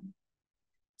rhythm,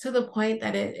 to the point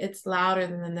that it's louder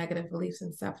than the negative beliefs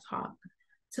and self-talk,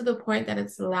 to the point that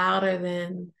it's louder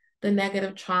than the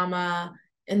negative trauma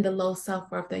and the low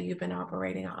self-worth that you've been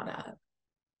operating out of.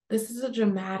 This is a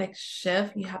dramatic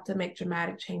shift. You have to make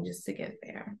dramatic changes to get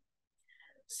there.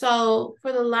 So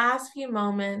for the last few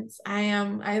moments, I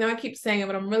know I keep saying it,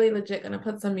 but I'm really legit going to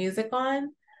put some music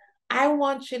on. I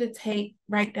want you to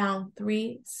write down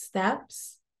 3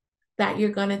 steps that you're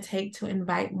going to take to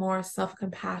invite more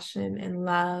self-compassion and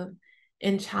love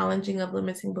and challenging of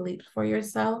limiting beliefs for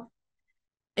yourself.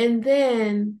 And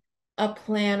then a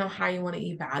plan on how you want to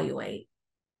evaluate.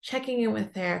 Checking in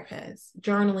with therapists,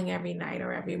 journaling every night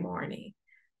or every morning,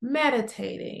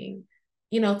 meditating,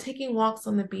 taking walks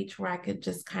on the beach where I could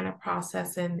just kind of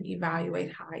process and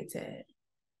evaluate how I did.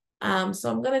 So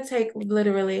I'm going to take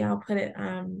literally, I'll put it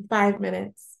 5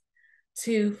 minutes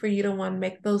for you to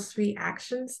make those 3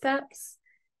 action steps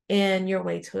and your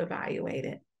way to evaluate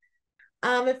it.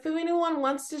 If anyone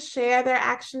wants to share their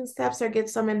action steps or get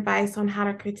some advice on how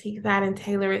to critique that and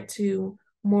tailor it to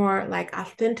more like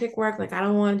authentic work, like I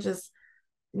don't want to just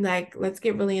let's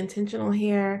get really intentional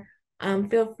here.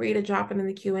 Feel free to drop it in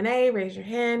the Q&A, raise your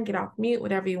hand, get off mute,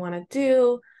 whatever you want to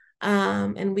do.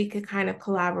 And we could kind of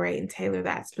collaborate and tailor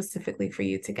that specifically for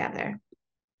you together.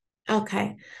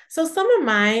 Okay, so some of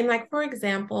mine, like for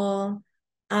example,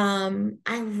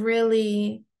 I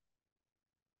really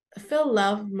feel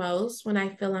loved most when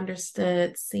I feel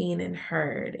understood, seen, and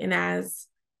heard. And as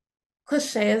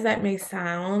cliche as that may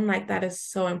sound, like that is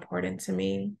so important to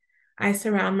me. I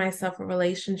surround myself with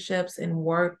relationships and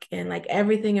work and like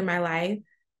everything in my life.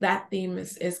 That theme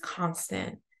is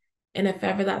constant. And if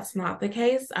ever that's not the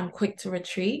case, I'm quick to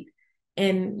retreat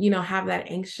and, have that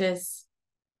anxious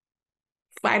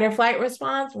fight or flight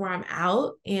response where I'm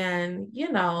out and,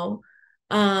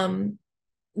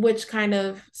 which kind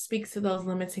of speaks to those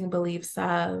limiting beliefs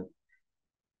of,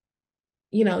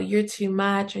 you're too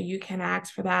much or you can't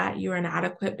ask for that. You're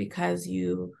inadequate because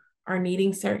you are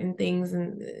needing certain things.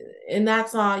 And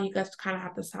that's all you guys kind of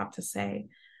have to stop to say.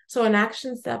 So an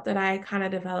action step that I kind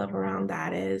of develop around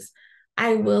that is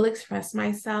I will express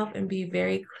myself and be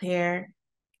very clear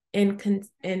and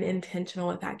intentional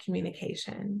with that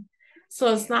communication.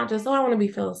 So it's not just, I want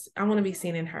to be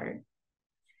seen and heard.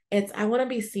 It's, I want to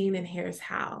be seen and here's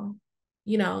how.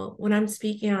 When I'm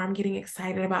speaking or I'm getting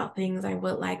excited about things, I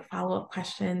would like follow-up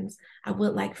questions. I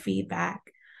would like feedback.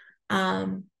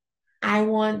 I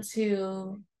want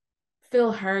to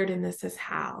feel heard, and this is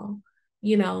how.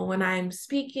 When I'm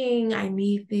speaking, I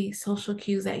need the social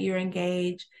cues that you're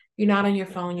engaged. You're not on your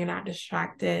phone. You're not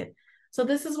distracted. So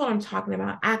this is what I'm talking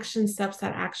about. Action steps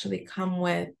that actually come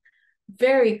with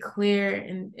very clear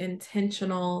and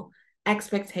intentional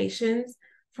expectations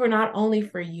for not only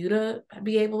for you to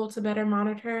be able to better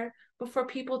monitor, but for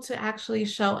people to actually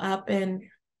show up and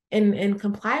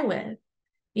comply with.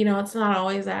 It's not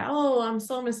always that, oh, I'm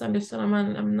so misunderstood,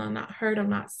 I'm not heard, I'm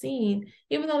not seen,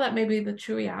 even though that may be the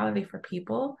true reality for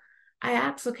people. I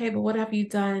ask, okay, but what have you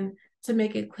done to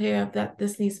make it clear that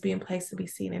this needs to be in place to be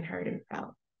seen and heard and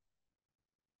felt?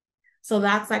 So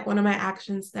that's like one of my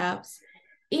action steps.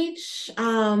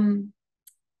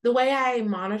 The way I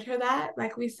monitor that,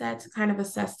 like we said, to kind of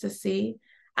assess to see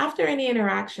after any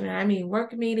interaction, and I mean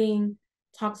work meeting,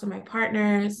 talks with my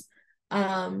partners,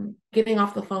 getting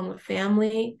off the phone with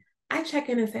family, I check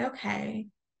in and say, okay,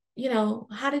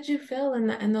 how did you feel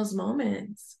in those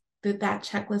moments? Did that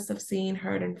checklist of seen,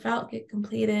 heard, and felt get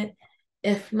completed?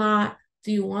 If not,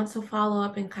 do you want to follow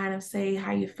up and kind of say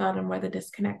how you felt and where the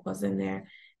disconnect was in there?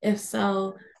 If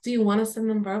so, do you want to send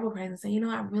them verbal praise and say,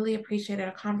 I really appreciated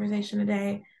our conversation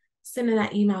today. Sending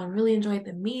that email, I really enjoyed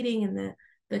the meeting and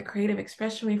the creative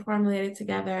expression we formulated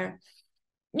together.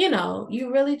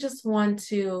 You really just want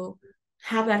to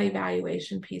have that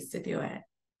evaluation piece to do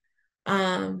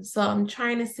it. So I'm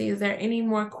trying to see, is there any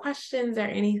more questions or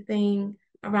anything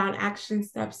around action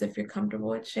steps if you're comfortable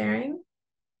with sharing?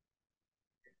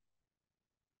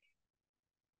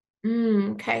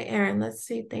 Okay, Erin, let's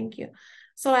see. Thank you.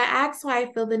 So I asked why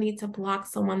I feel the need to block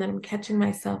someone that I'm catching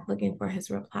myself looking for his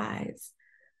replies.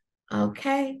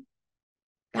 Okay,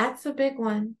 that's a big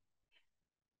one.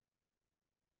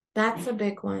 That's a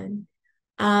big one.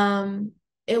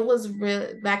 It was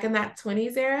really back in that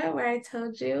 20s era where I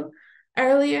told you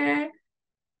earlier.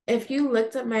 If you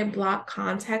looked at my block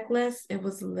contact list, it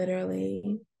was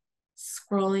literally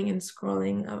scrolling and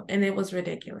scrolling, and it was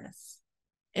ridiculous.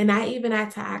 And I even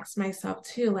had to ask myself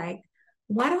too, like,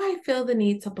 why do I feel the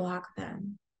need to block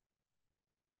them?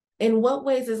 In what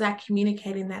ways is that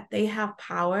communicating that they have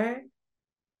power,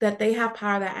 that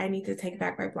I need to take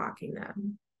back by blocking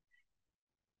them?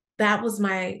 That was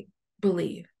my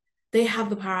belief. They have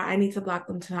the power. I need to block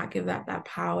them to not give that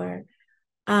power.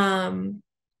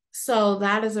 So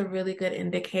that is a really good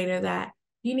indicator that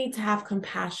you need to have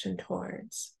compassion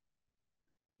towards.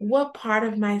 What part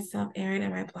of myself, Erin,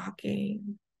 am I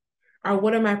blocking? Or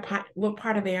what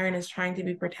part of Erin is trying to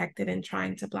be protected and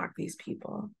trying to block these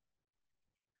people?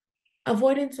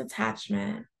 Avoidance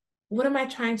attachment. What am I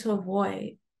trying to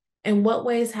avoid? In what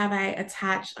ways have I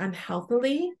attached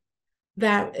unhealthily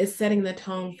that is setting the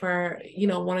tone for,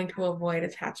 wanting to avoid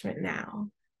attachment now?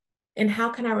 And how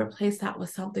can I replace that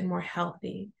with something more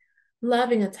healthy?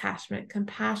 Loving attachment,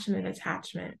 compassionate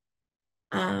attachment,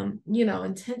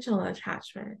 intentional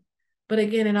attachment. But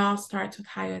again, it all starts with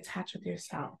how you attach with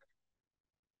yourself.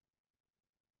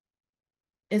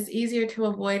 It's easier to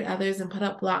avoid others and put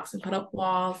up blocks and put up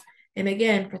walls. And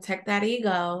again, protect that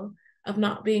ego of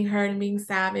not being hurt and being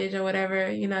savage or whatever,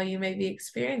 you may be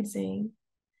experiencing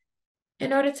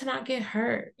in order to not get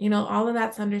hurt. All of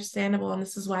that's understandable. And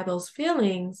this is why those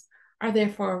feelings are there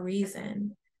for a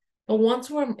reason. But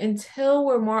until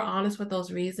we're more honest with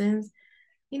those reasons,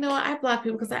 I block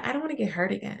people because I don't want to get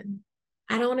hurt again.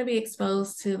 I don't want to be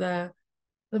exposed to the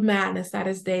madness that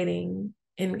is dating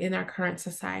in our current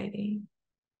society.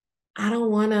 I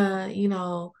don't want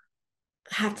to,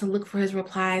 have to look for his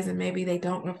replies and maybe they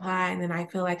don't reply and then I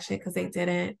feel like shit because they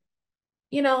didn't.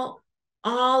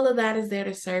 All of that is there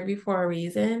to serve you for a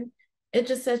reason. It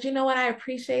just says, you know what, I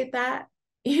appreciate that,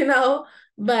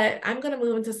 but I'm going to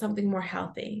move into something more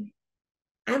healthy.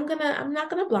 I'm not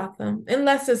gonna block them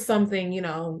unless it's something,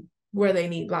 where they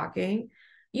need blocking,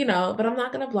 but I'm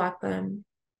not gonna block them.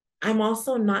 I'm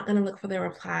also not gonna look for their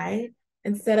reply.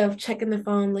 Instead of checking the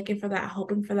phone, looking for that,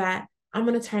 hoping for that, I'm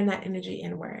gonna turn that energy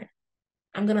inward.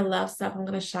 I'm gonna love self, I'm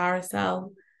gonna shower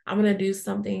self, I'm gonna do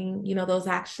something, those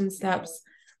action steps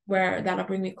where that'll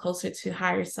bring me closer to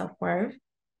higher self-worth.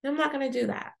 I'm not gonna do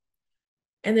that.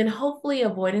 And then hopefully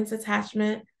avoidance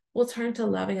attachment will turn to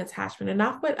loving attachment, and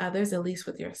not with others, at least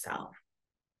with yourself.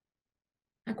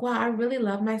 Like, wow, I really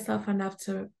love myself enough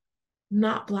to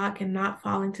not block and not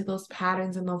fall into those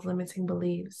patterns and those limiting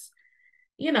beliefs.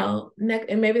 And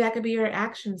maybe that could be your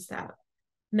action step.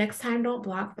 Next time, don't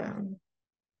block them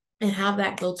and have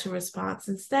that go-to response.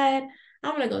 Instead,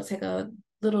 I'm going to go take a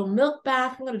little milk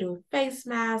bath. I'm going to do a face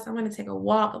mask. I'm going to take a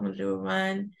walk. I'm going to do a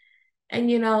run. And,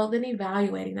 then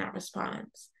evaluating that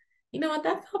response. You know what?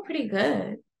 That felt pretty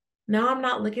good. Now I'm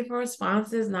not looking for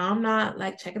responses. Now I'm not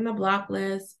like checking the block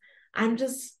list. I'm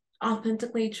just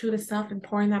authentically true to self and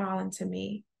pouring that all into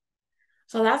me.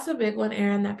 So that's a big one,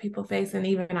 Erin, that people face, and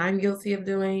even I'm guilty of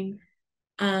doing.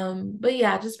 But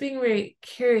yeah, just being very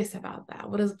curious about that.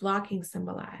 What does blocking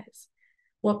symbolize?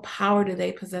 What power do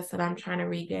they possess that I'm trying to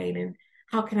regain? And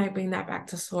how can I bring that back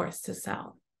to source, to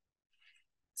self?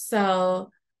 So,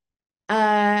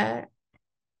 yeah,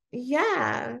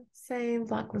 saying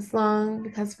block was long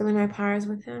because feeling my power is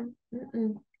with him.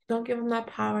 Don't give him that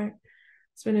power.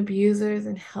 It's been abusers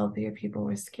and healthier people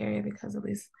were scary because at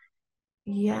least,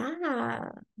 yeah.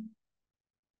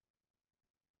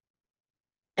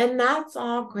 And that's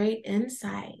all great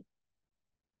insight.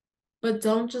 But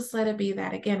don't just let it be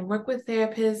that. Again, work with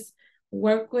therapists,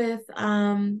 work with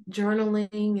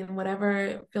journaling and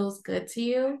whatever feels good to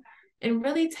you, and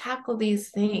really tackle these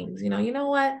things. You know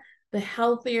what? The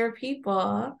healthier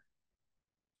people,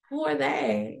 who are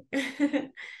they?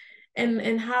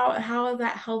 and how is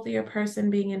that healthier person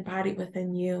being embodied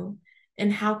within you?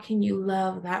 And how can you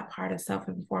love that part of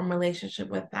self-informed relationship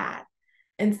with that?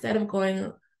 instead of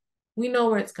going, we know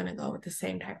where it's going to go with the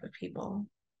same type of people.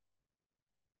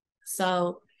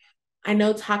 So I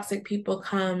know toxic people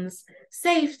comes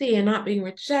safety and not being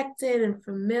rejected and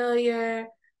familiar,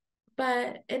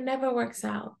 but it never works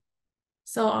out.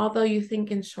 So although you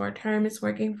think in short term it's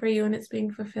working for you and it's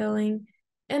being fulfilling,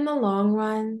 in the long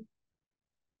run,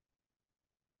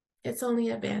 it's only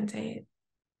a band-aid.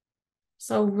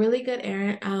 So really good,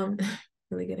 Erin.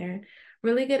 Really good, Erin.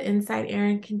 Really good insight,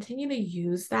 Erin. Continue to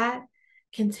use that.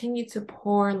 Continue to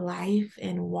pour life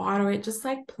and water it, just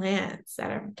like plants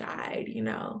that have died, you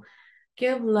know.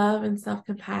 Give love and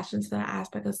self-compassion to that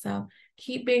aspect of self.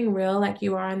 Keep being real like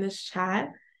you are in this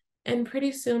chat. And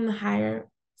pretty soon the higher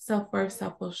self-worth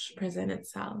self will present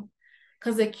itself.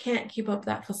 Because it can't keep up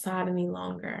that facade any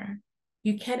longer.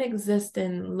 You can't exist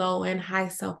in low and high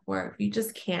self-worth. You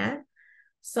just can't.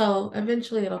 So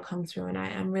eventually it'll come through, and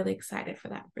I'm really excited for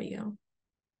that for you.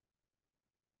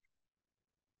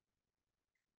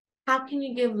 How can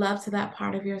you give love to that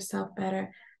part of yourself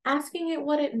better? Asking it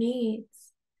what it needs.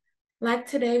 Like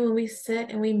today, when we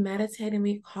sit and we meditate and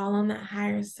we call on that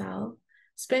higher self,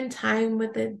 spend time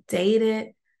with it, date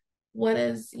it. What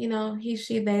is, you know, he,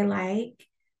 she, they like?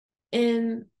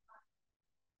 And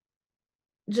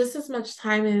just as much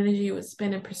time and energy you would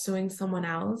spend in pursuing someone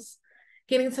else,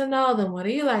 getting to know them. What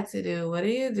do you like to do? What do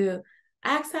you do?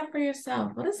 Ask that for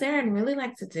yourself. What does Erin really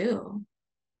like to do?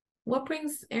 What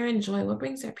brings Erin joy? What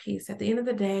brings her peace? At the end of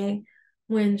the day,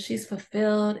 when she's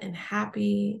fulfilled and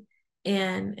happy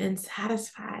and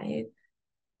satisfied,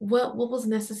 what was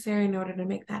necessary in order to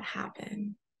make that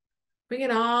happen? Bring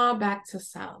it all back to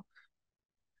self.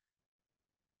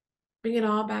 Bring it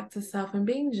all back to self, and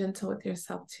being gentle with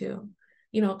yourself too.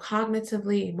 You know,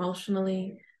 cognitively,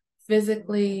 emotionally,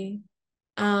 physically,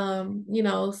 you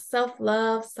know,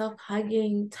 self-love,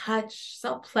 self-hugging, touch,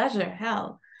 self-pleasure.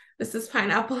 Hell, this is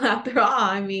pineapple after all.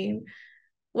 I mean,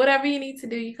 whatever you need to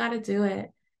do, you got to do it.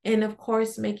 And of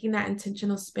course, making that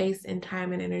intentional space and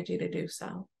time and energy to do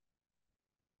so.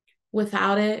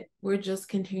 Without it, we're just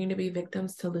continuing to be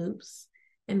victims to loops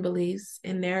and beliefs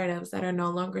and narratives that are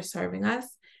no longer serving us,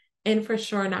 and for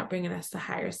sure not bringing us to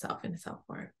higher self and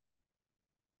self-worth.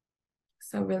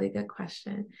 So really good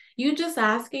question. You just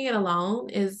asking it alone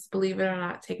is, believe it or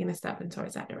not, taking a step in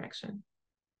towards that direction.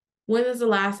 When is the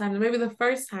last time, maybe the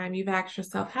first time, you've asked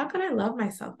yourself, how can I love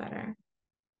myself better?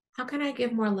 How can I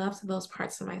give more love to those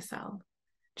parts of myself?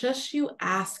 Just you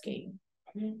asking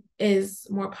is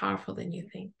more powerful than you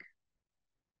think.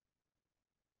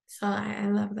 So I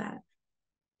love that.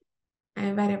 I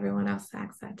invite everyone else to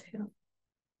ask that too.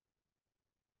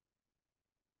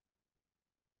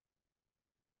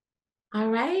 All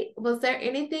right. Was there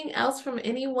anything else from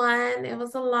anyone? It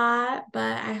was a lot,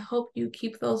 but I hope you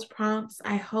keep those prompts.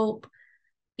 I hope,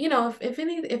 you know,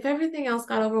 if everything else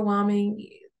got overwhelming,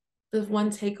 the one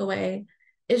takeaway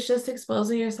is just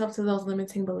exposing yourself to those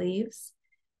limiting beliefs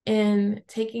and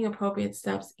taking appropriate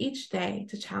steps each day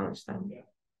to challenge them.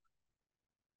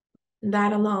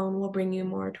 That alone will bring you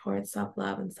more towards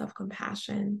self-love and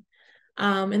self-compassion,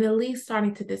 and at least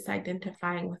starting to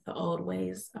disidentifying with the old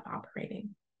ways of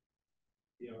operating.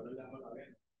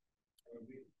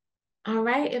 All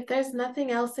right, if there's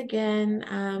nothing else, again,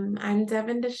 I'm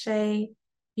Devin D'shae.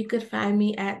 You could find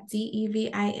me at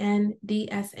DevinDshae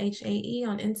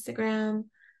on Instagram.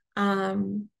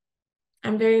 I'm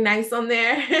very nice on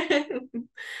there.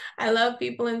 I love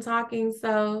people and talking,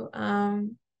 so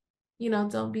you know,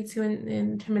 don't be too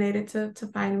intimidated to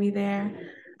find me there.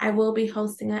 I will be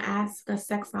hosting an Ask a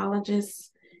Sexologist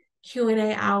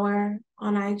Q&A hour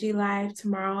on IG Live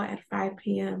tomorrow at 5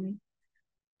 p.m.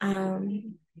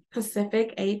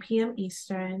 Pacific, 8 p.m.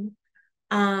 Eastern.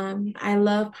 I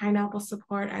love Pineapple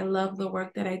Support. I love the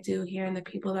work that I do here and the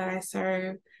people that I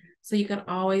serve. So you can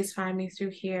always find me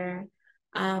through here.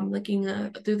 Looking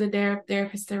through the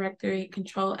therapist directory,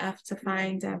 Control F to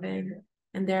find Devin,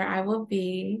 and there I will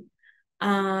be.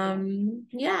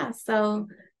 Yeah, so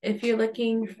if you're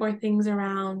looking for things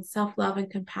around self-love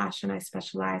and compassion, I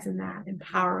specialize in that,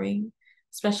 empowering,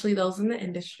 especially those in the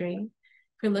industry.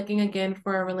 If you're looking again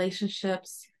for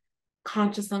relationships,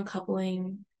 conscious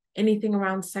uncoupling, anything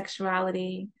around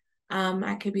sexuality,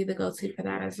 I could be the go-to for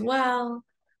that as well.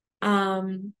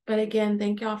 But again,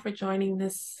 thank y'all for joining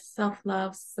this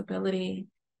self-love, stability,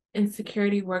 and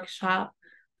security workshop.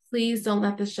 Please don't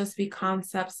let this just be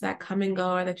concepts that come and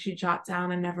go or that you jot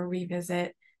down and never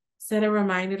revisit. Set a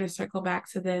reminder to circle back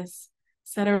to this.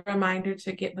 Set a reminder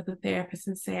to get with a therapist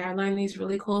and say, I learned these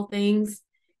really cool things.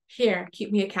 Here,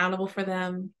 keep me accountable for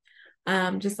them.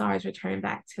 Just always return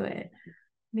back to it.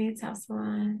 Need to have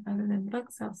someone other than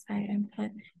books outside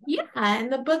input. Yeah, and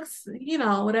the books,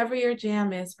 whatever your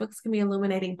jam is, books can be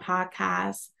illuminating,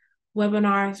 podcasts,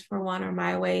 webinars for one are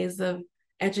my ways of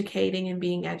educating and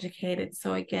being educated.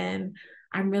 So again,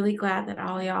 I'm really glad that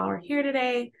all y'all are here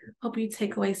today. Hope you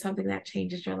take away something that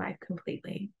changes your life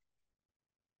completely.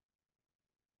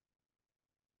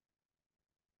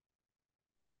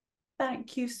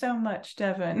 Thank you so much,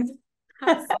 Devin.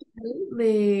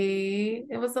 Absolutely.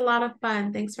 It was a lot of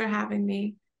fun. Thanks for having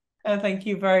me. Thank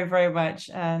you very, very much.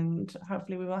 And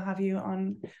hopefully we will have you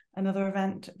on another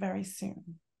event very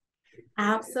soon.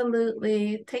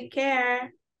 Absolutely. Take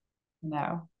care.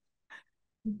 Now,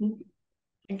 Mhm.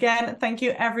 again, thank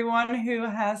you everyone who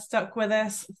has stuck with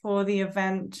us for the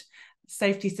event,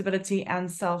 Safety, Stability,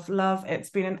 and Self-Love.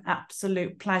 It's been an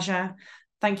absolute pleasure.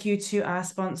 Thank you to our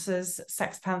sponsors,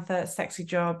 Sex Panther, Sexy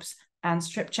Jobs, and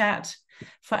Strip Chat.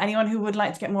 For anyone who would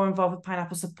like to get more involved with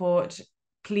Pineapple Support,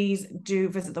 please do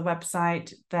visit the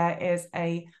website. There is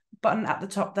a button at the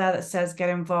top there that says get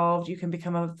involved. You can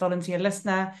become a volunteer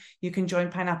listener. You can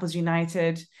join Pineapples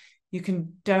United. You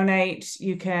can donate.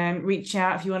 You can reach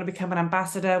out if you want to become an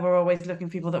ambassador. We're always looking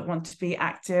for people that want to be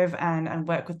active and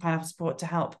work with Pineapple Support to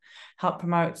help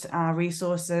promote our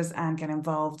resources and get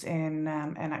involved in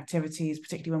activities,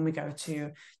 particularly when we go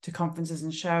to conferences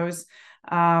and shows.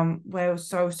 We're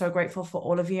so grateful for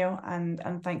all of you,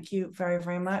 and thank you very,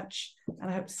 very much. And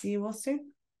I hope to see you all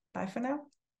soon. Bye for now.